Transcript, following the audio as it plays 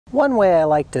One way I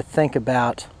like to think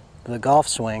about the golf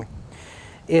swing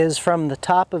is from the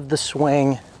top of the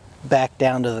swing back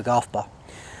down to the golf ball.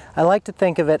 I like to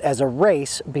think of it as a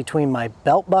race between my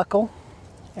belt buckle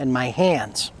and my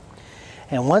hands.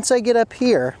 And once I get up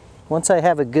here, once I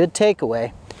have a good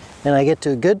takeaway and I get to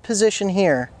a good position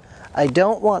here, I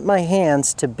don't want my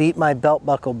hands to beat my belt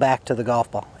buckle back to the golf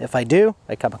ball. If I do,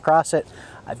 I come across it,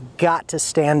 I've got to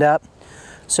stand up.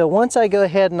 So once I go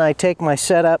ahead and I take my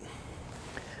setup,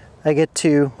 I get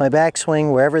to my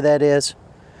backswing, wherever that is,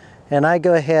 and I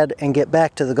go ahead and get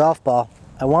back to the golf ball.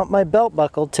 I want my belt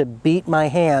buckle to beat my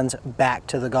hands back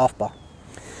to the golf ball.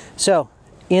 So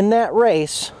in that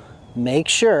race, make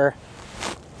sure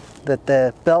that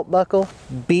the belt buckle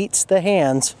beats the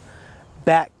hands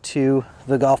back to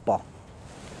the golf ball.